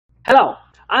Hello,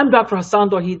 I'm Dr.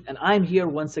 Hassan Tohid, and I'm here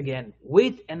once again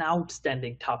with an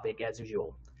outstanding topic as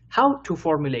usual: how to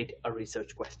formulate a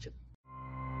research question.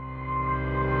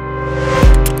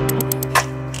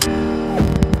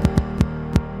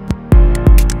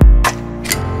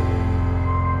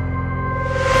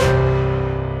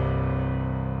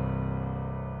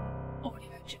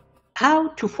 How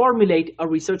to formulate a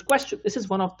research question. This is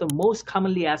one of the most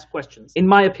commonly asked questions, in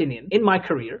my opinion, in my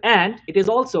career, and it is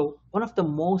also one of the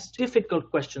most difficult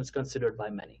questions considered by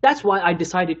many. That's why I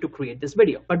decided to create this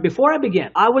video. But before I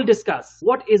begin, I will discuss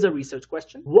what is a research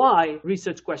question, why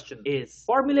research question is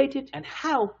formulated, and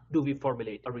how do we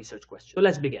formulate a research question. So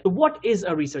let's begin. So what is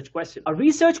a research question? A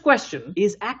research question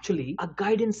is actually a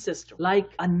guidance system, like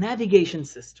a navigation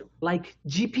system, like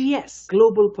GPS,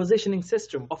 global positioning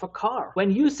system of a car.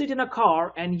 When you sit in a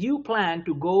car and you plan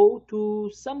to go to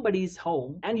somebody's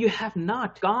home and you have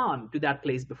not gone to that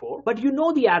place before, but you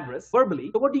know the address verbally,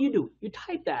 so what do? You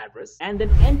type the address and then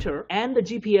enter, and the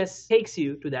GPS takes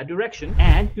you to that direction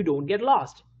and you don't get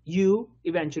lost. You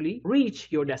eventually reach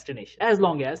your destination as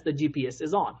long as the GPS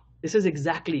is on. This is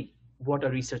exactly what a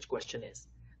research question is.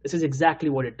 This is exactly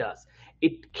what it does.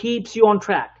 It keeps you on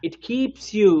track. It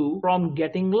keeps you from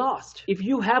getting lost. If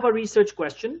you have a research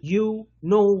question, you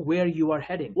know where you are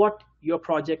heading, what your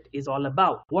project is all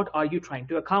about. What are you trying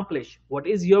to accomplish? What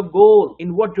is your goal?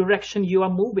 In what direction you are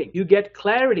moving? You get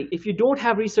clarity. If you don't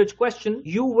have research question,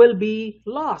 you will be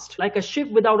lost. Like a ship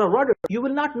without a rudder. You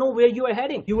will not know where you are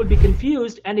heading. You will be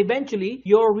confused, and eventually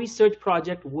your research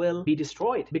project will be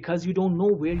destroyed because you don't know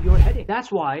where you're heading.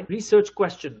 That's why research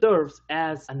question serves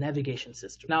as a navigation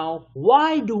system. Now,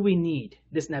 why do we need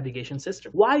this navigation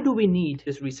system? Why do we need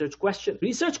this research question?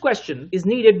 Research question is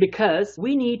needed because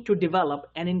we need to develop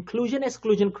an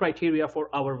inclusion-exclusion criteria for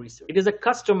our research. It is a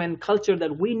custom and culture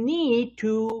that we need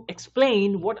to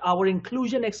explain what our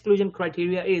inclusion-exclusion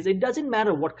criteria is. It doesn't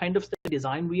matter what kind of study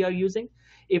design we are using.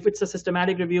 If it's a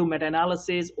systematic review,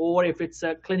 meta-analysis, or if it's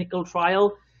a clinical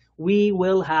trial, we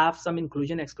will have some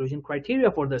inclusion-exclusion criteria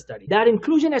for the study. That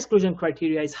inclusion-exclusion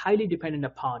criteria is highly dependent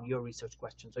upon your research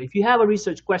question. So if you have a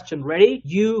research question ready,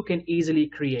 you can easily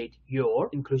create your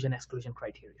inclusion-exclusion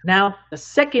criteria. Now, the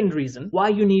second reason why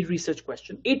you need research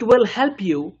question, it will help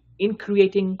you in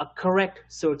creating a correct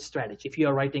search strategy. If you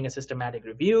are writing a systematic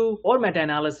review or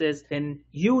meta-analysis, then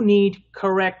you need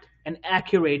correct and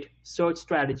accurate search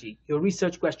strategy. Your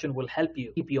research question will help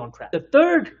you keep you on track. The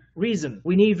third reason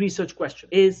we need research question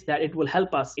is that it will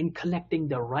help us in collecting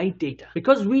the right data,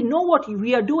 because we know what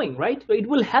we are doing, right? So it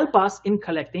will help us in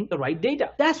collecting the right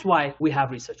data. That's why we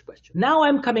have research question. Now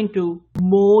I'm coming to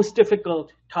most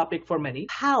difficult topic for many.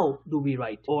 How do we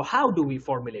write, or how do we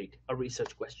formulate a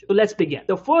research question? So let's begin.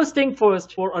 The first thing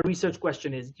first for a research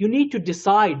question is you need to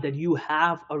decide that you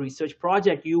have a research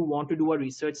project. You want to do a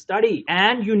research study,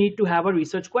 and you need to have a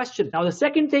research question. Now the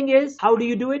second thing is, how do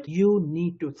you do it? You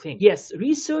need to think. Yes,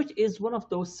 research is one of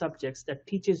those subjects that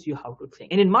teaches you how to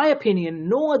think. And in my opinion,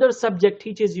 no other subject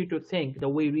teaches you to think the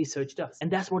way research does. And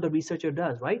that's what a researcher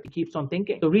does, right? He keeps on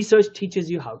thinking. So research teaches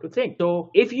you how to think. So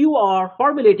if you are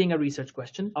formulating a research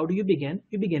question, how do you begin?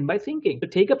 You begin by thinking. So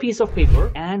take a piece of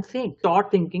paper and think.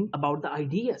 Start thinking about the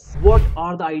ideas. What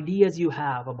are the ideas you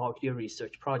have about your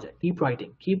research project? Keep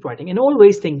writing, and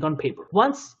always think on paper.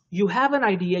 Once you have an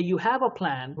idea, you have a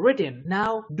plan written.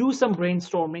 Now do some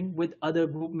brainstorming with other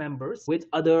group members, with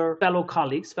other fellow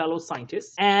colleagues, fellow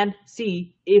scientists, and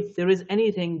see if there is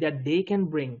anything that they can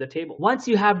bring to the table. Once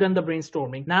you have done the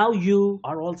brainstorming, now you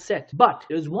are all set. But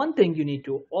there's one thing you need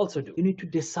to also do. You need to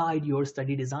decide your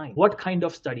study design. What kind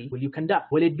of study will you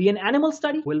conduct? Will it be an animal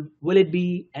study? Will it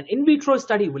be an in vitro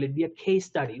study? Will it be a case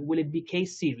study? Will it be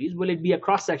case series? Will it be a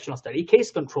cross-sectional study, case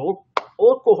control,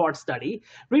 or cohort study,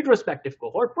 retrospective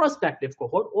cohort, prospective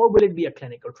cohort, or will it be a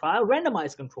clinical trial,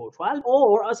 randomized control trial,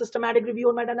 or a systematic review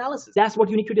or meta-analysis? That's what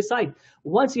you need to decide.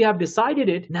 Once you have decided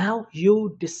it, now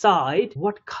you decide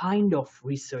what kind of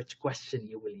research question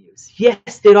you will use.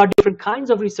 Yes, there are different kinds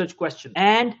of research questions,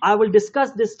 and I will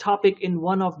discuss this topic in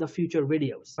one of the future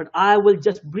videos, but I will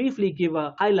just briefly give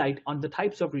a highlight on the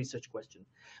types of research questions.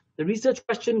 The research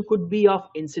question could be of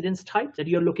incidence type, that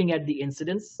you're looking at the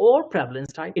incidence, or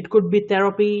prevalence type. It could be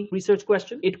therapy research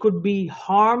question. It could be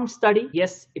harm study.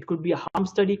 Yes, it could be a harm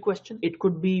study question. It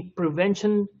could be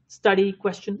prevention study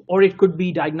question, or it could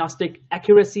be diagnostic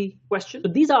accuracy question.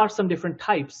 So these are some different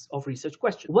types of research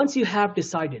questions. Once you have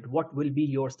decided what will be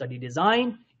your study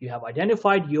design, you have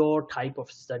identified your type of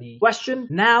study question.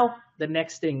 Now, the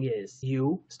next thing is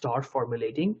you start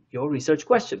formulating your research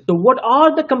question. So what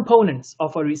are the components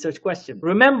of a research question?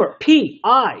 Remember,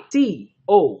 PICO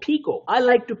P-I-C-O, PICO. I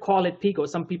like to call it PICO.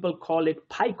 Some people call it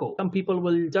PICO. Some people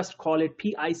will just call it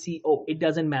PICO. It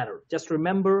doesn't matter. Just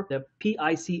remember the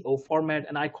PICO format,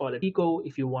 and I call it PICO.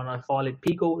 If you want to call it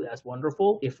PICO, that's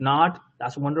wonderful. If not,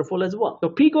 that's wonderful as well. So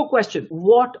PICO question,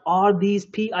 what are these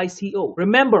PICO?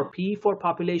 Remember, P for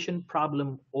population,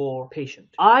 problem, or patient.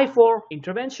 I for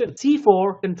intervention. C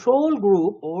for control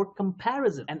group or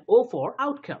comparison. And O for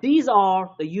outcome. These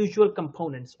are the usual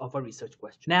components of a research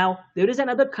question. Now, there is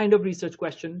another kind of research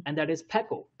question, and that is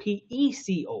PECO,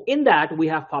 P-E-C-O. In that, we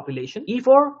have population. E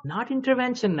for not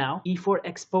intervention now. E for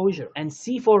exposure. And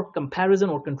C for comparison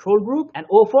or control group. And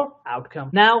O for outcome.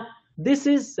 Now, this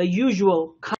is the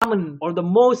usual common or the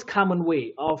most common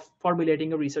way of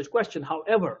formulating a research question.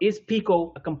 However, is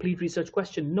PICO a complete research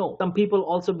question? No. Some people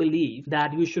also believe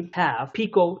that you should have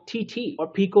PICO TT or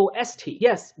PICO ST.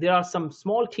 Yes, there are some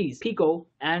small t's, PICO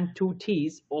and two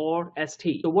t's or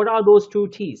ST. So what are those two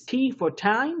t's? T for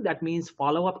time, that means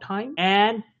follow-up time,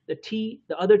 and the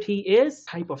other T is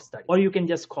type of study, or you can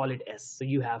just call it S. So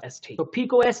you have ST. So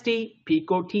PICO ST,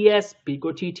 PICO TS,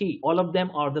 PICO TT, all of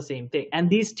them are the same thing. And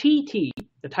these TT,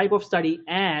 the type of study,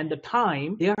 and the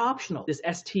time, they are optional. This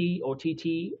ST or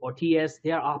TT or TS,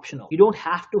 they are optional. You don't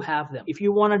have to have them. If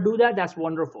you want to do that, that's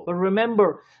wonderful. But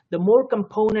remember, the more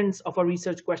components of a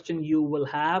research question you will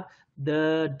have,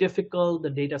 the difficult the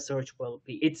data search will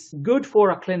be. It's good for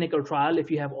a clinical trial if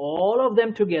you have all of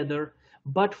them together.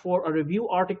 But for a review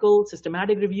article,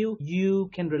 systematic review,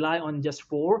 you can rely on just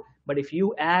 4. But if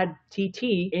you add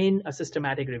TT in a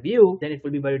systematic review, then it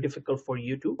will be very difficult for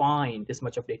you to find this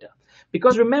much of data.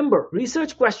 Because remember,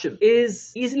 research question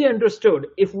is easily understood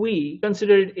if we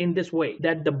consider it in this way,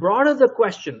 that the broader the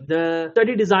question, the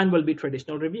study design will be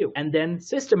traditional review, and then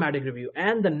systematic review.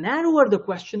 And the narrower the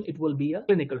question, it will be a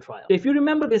clinical trial. So if you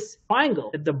remember this triangle,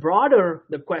 that the broader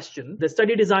the question, the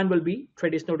study design will be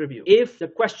traditional review. If the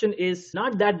question is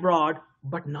not that broad,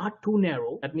 but not too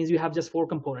narrow, that means you have just 4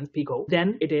 components, PICO,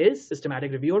 then it is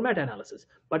systematic review or meta-analysis.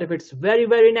 But if it's very,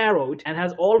 very narrowed and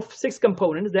has all 6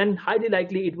 components, then highly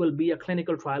likely it will be a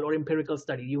clinical trial or empirical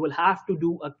study. You will have to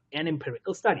do an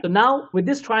empirical study. So now with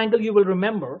this triangle, you will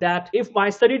remember that if my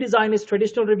study design is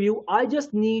traditional review, I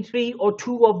just need 3 or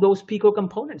 2 of those PICO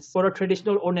components for a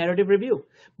traditional or narrative review.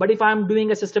 But if I'm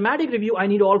doing a systematic review, I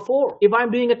need all 4. If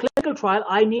I'm doing a clinical trial,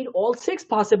 I need all 6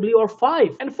 possibly, or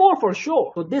 5 and 4 for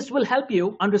sure. So this will help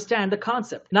you understand the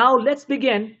concept. Now let's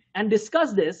begin and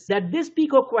discuss this, that this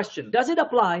PICO question, does it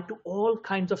apply to all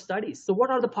kinds of studies? So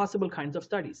what are the possible kinds of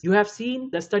studies? You have seen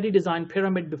the study design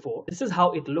pyramid before. This is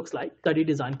how it looks like, study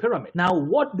design pyramid. Now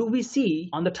what do we see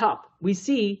on the top? We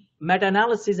see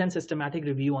meta-analysis and systematic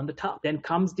review on the top. Then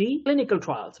comes the clinical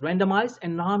trials, randomized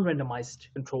and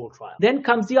non-randomized control trial. Then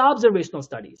comes the observational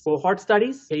studies, cohort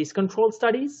studies, case-controlled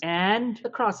studies, and the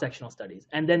cross-sectional studies.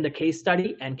 And then the case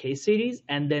study and case series,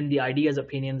 and then the ideas,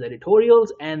 opinions,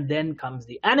 editorials, and then comes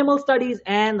the animal studies,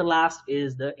 and the last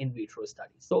is the in vitro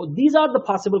studies. So these are the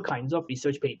possible kinds of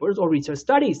research papers or research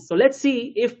studies. So let's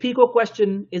see if PICO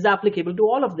question is applicable to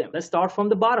all of them. Let's start from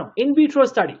the bottom. In vitro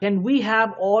study. Can we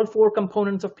have all 4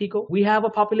 components of PICO? We have a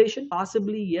population?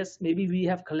 Possibly, yes. Maybe we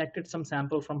have collected some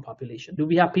sample from population. Do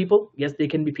we have people? Yes, they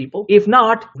can be people. If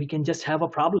not, we can just have a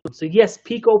problem. So yes,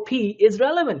 PICO P is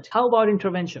relevant. How about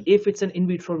intervention? If it's an in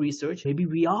vitro research, maybe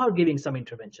we are giving some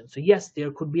intervention. So yes,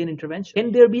 there could be an intervention.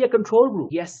 Can there be a control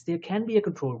group? Yes, there can be a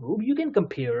control group. You can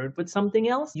compare it with something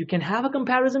else. You can have a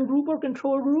comparison group or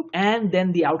control group. And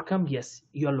then the outcome, yes,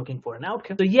 you are looking for an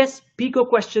outcome. So yes, PICO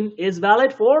question is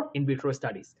valid for in vitro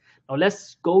studies. Now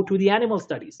let's go to the animal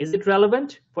studies. Is it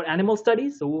relevant for animal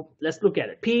studies? So let's look at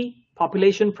it. P,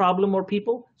 population, problem, or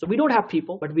people. So we don't have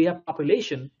people, but we have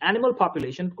population. Animal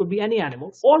population could be any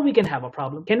animals, or we can have a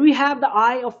problem. Can we have the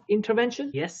I of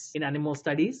intervention? Yes, in animal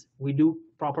studies, we do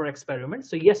proper experiments.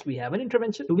 So yes, we have an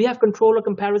intervention. Do we have control or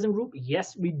comparison group?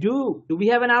 Yes, we do. Do we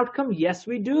have an outcome? Yes,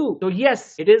 we do. So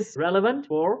yes, it is relevant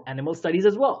for animal studies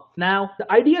as well. Now,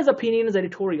 the ideas, opinions,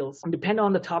 editorials depend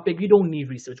on the topic. You don't need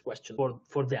research questions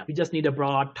for them. You just need a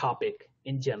broad topic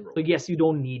in general. So yes, you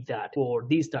don't need that for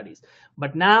these studies.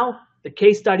 But now, the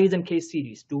case studies and case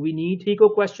series. Do we need PICO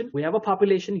question? We have a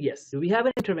population, yes. Do we have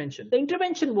an intervention? The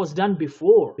intervention was done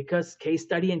before, because case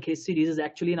study and case series is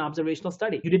actually an observational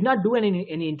study. You did not do any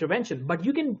intervention, but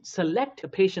you can select the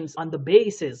patients on the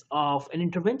basis of an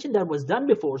intervention that was done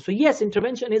before. So yes,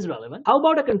 intervention is relevant. How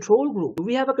about a control group? Do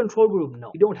we have a control group? No,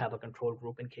 we don't have a control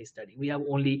group in case study. We have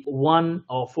only 1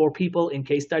 or 4 people in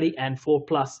case study and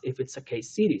 4+ if it's a case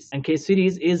series. And case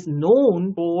series is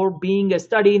known for being a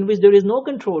study in which there is no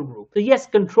control group. So yes,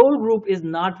 control group is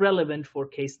not relevant for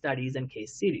case studies and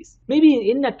case series.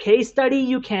 Maybe in a case study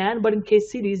you can, but in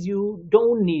case series you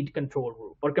don't need control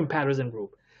group or comparison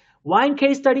group. Why in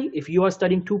case study? If you are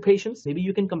studying two patients, maybe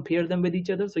you can compare them with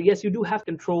each other. So yes, you do have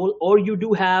control, or you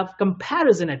do have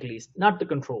comparison at least, not the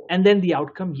control. And then the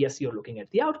outcome, yes, you're looking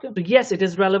at the outcome. So yes, it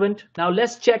is relevant. Now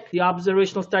let's check the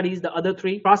observational studies, the other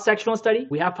three. Cross-sectional study,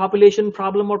 we have population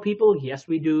problem or people. Yes,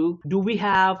 we do. Do we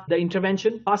have the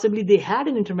intervention? Possibly they had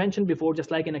an intervention before, just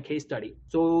like in a case study.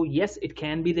 So yes, it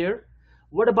can be there.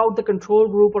 What about the control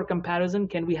group or comparison?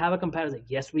 Can we have a comparison?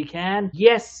 Yes, we can.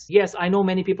 Yes, I know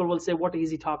many people will say, what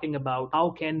is he talking about?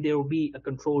 How can there be a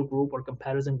control group or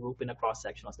comparison group in a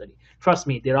cross-sectional study? Trust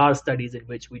me, there are studies in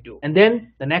which we do. And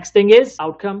then the next thing is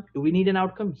outcome. Do we need an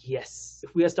outcome? Yes.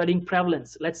 If we are studying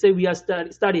prevalence, let's say we are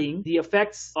studying the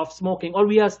effects of smoking, or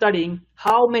we are studying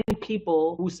how many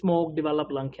people who smoke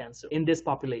develop lung cancer in this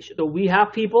population. So we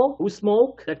have people who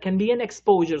smoke, that can be an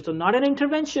exposure. So not an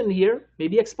intervention here,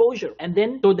 maybe exposure. And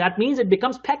then, so that means it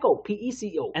becomes PECO,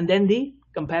 P-E-C-O. And then the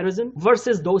comparison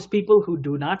versus those people who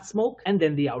do not smoke, and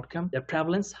then the outcome, the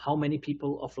prevalence, how many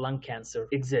people of lung cancer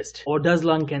exist, or does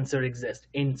lung cancer exist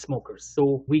in smokers.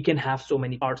 So we can have so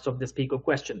many parts of this PICO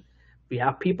question. We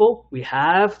have people, we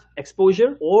have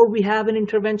exposure, or we have an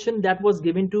intervention that was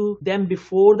given to them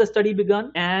before the study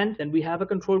began, and then we have a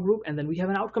control group, and then we have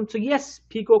an outcome. So yes,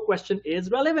 PICO question is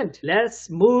relevant. Let's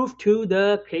move to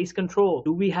the case control.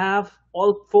 Do we have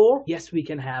all four? Yes, we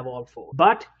can have all four.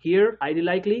 But here, highly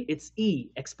likely, it's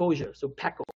E, exposure. So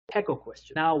PECO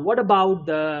question. Now, what about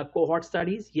the cohort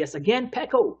studies? Yes, again,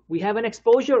 PECO. We have an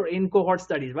exposure in cohort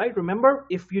studies, right? Remember,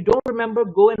 if you don't remember,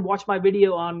 go and watch my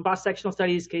video on cross-sectional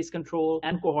studies, case control,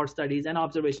 and cohort studies, and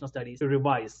observational studies to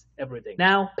revise everything.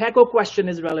 Now, PECO question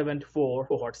is relevant for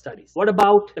cohort studies. What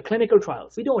about the clinical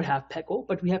trials? We don't have PECO,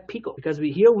 but we have PICO, because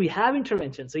here we have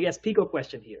intervention. So yes, PICO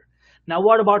question here. Now,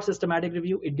 what about systematic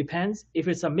review? It depends. If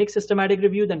it's a mixed systematic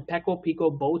review, then PECO,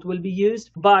 PICO, both will be used.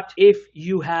 But if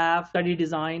you have study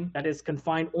design that is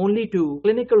confined only to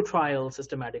clinical trial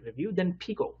systematic review, then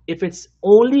PICO. If it's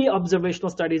only observational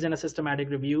studies in a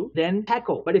systematic review, then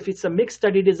PECO. But if it's a mixed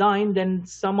study design, then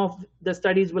some of the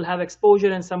studies will have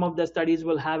exposure and some of the studies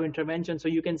will have intervention. So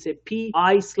you can say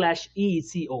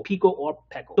PI/ECO, PICO or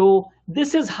PECO. So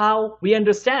this is how we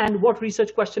understand what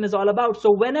research question is all about.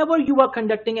 So whenever you are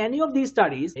conducting any of these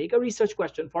studies, take a research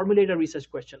question, formulate a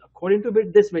research question according to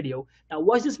this video. Now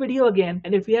watch this video again,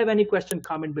 and if you have any question,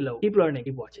 comment below. Keep learning,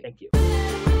 keep watching. Thank you.